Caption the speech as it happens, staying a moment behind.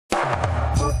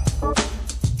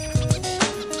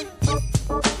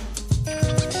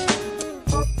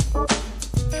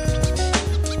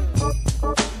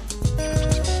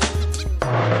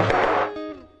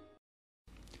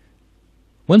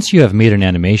Once you have made an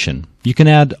animation, you can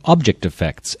add object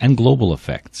effects and global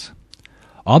effects.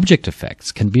 Object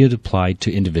effects can be applied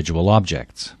to individual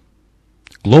objects.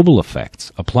 Global effects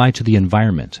apply to the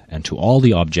environment and to all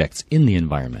the objects in the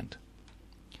environment.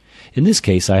 In this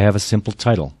case, I have a simple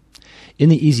title. In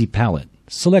the Easy palette,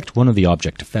 select one of the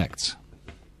object effects.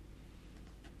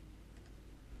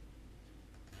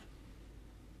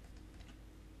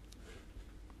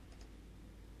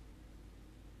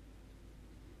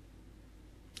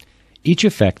 Each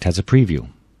effect has a preview.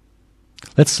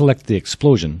 Let's select the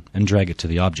explosion and drag it to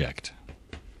the object.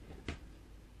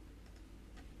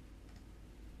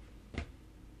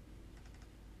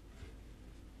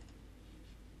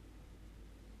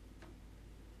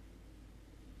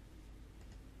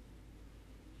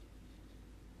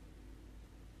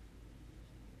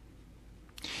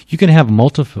 You can have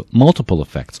multiple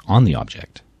effects on the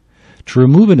object. To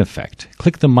remove an effect,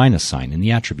 click the minus sign in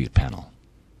the attribute panel.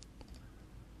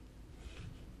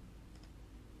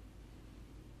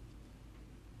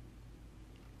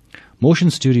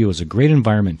 MotionStudio is a great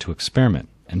environment to experiment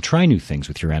and try new things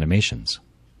with your animations.